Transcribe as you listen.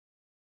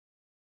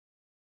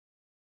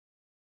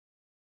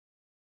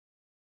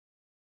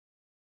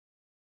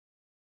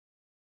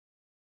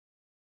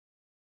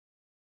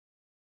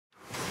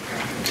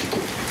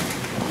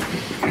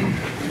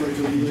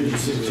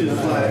allegiance to the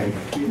flag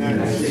of the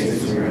United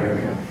States of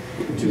America,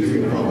 and to the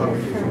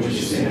republic for which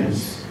it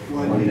stands,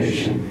 one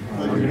nation,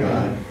 under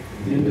God,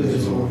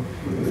 indivisible,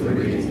 with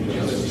liberty and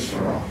justice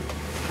for all.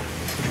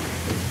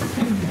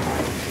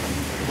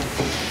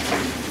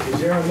 Is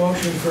there a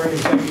motion for an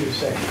executive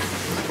session?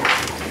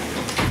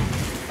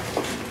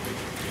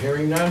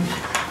 Hearing none,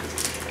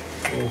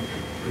 we'll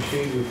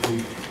proceed with the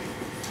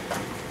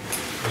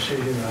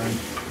decision on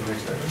the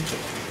next item.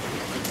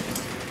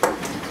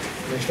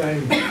 Next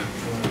item,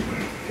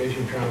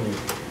 Jason Trombley.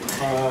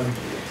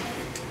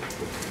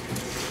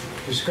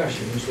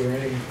 Discussion, is there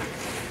any?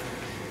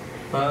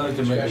 I'd like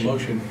to make a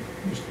motion,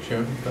 Mr.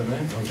 Chairman, if I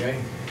may. Okay.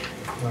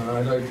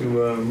 I'd like to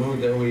move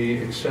that we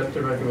accept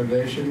the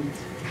recommendation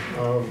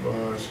of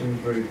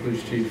Simsbury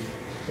Police Chief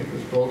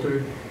Nicholas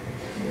Bolter,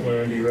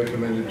 where he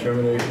recommended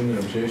termination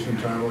of Jason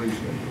Trombley's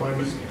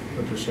employment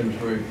with the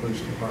Simsbury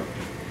Police Department.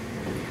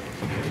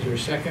 Is there a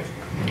second?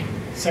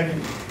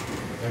 Second.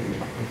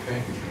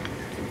 Okay.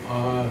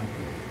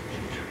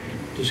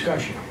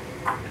 Discussion.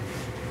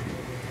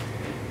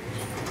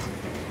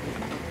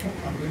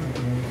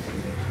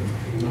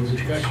 No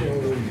discussion,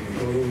 we'll go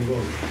to the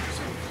vote.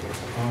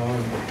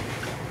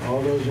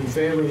 All those in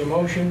favor of the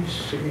motion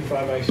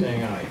signify by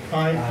saying aye.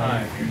 Aye.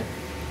 Aye.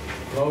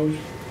 Opposed?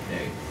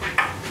 Nay.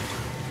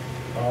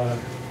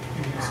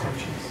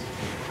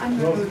 I'm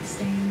going to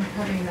abstain,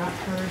 having not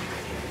heard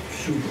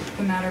Super.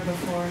 the matter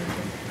before,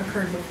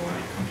 occurred before.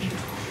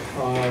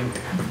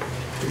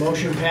 The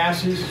motion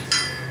passes.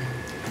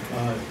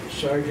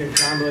 Sergeant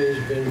Trombley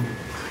has been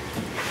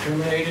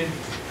terminated.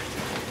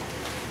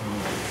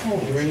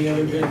 Is there any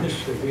other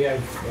business that we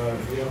have?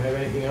 We don't have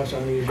anything else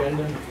on the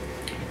agenda?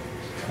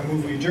 I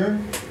move we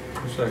adjourn.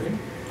 Second.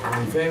 All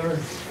in favor?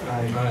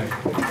 Aye.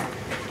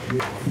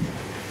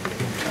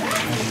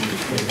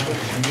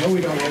 I know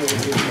we don't want to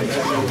do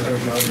that.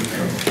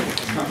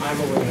 I'm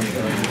aware of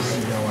that.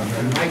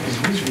 Mike is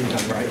usually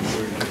not right.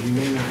 He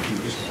may not be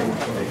just so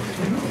far.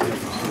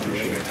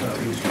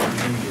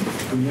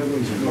 We never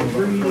was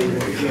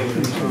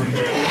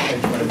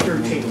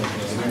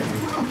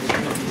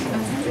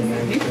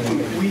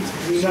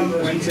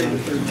Wednesday the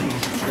 13th.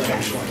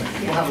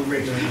 We'll have a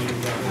regular meeting.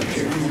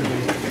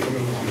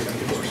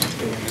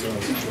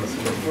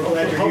 We're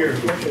glad you're here.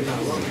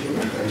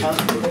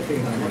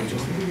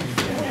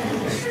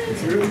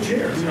 You're in the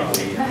chair.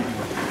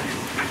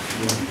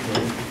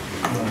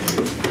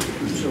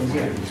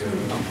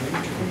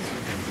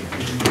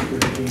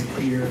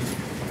 Here,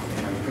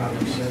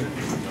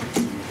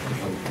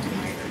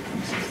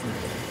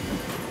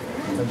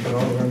 That's what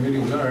all of our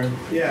meetings are,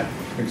 Yeah.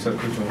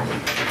 except this one.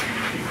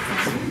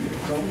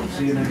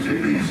 See you next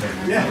week.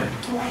 Yeah.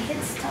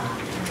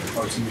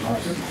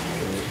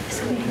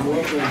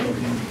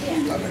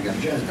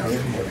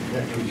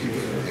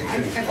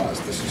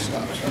 This is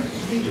stop, sorry.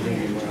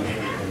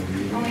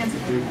 I'll answer.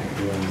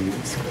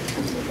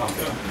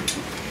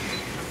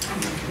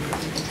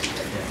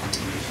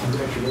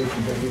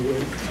 congratulations,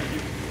 everyone.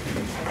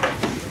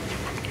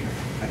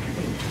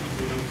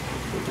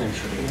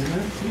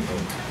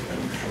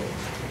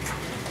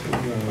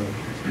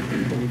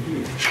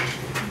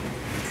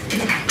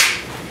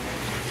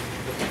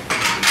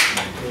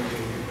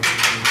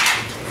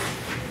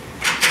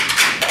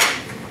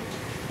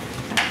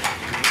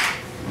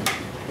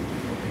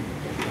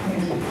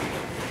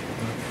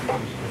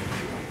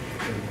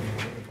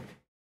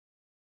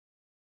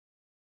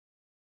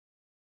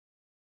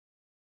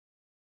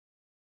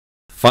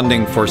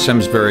 Funding for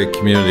Simsbury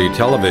Community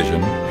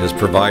Television is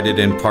provided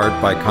in part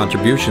by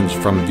contributions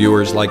from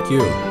viewers like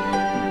you.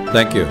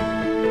 Thank you.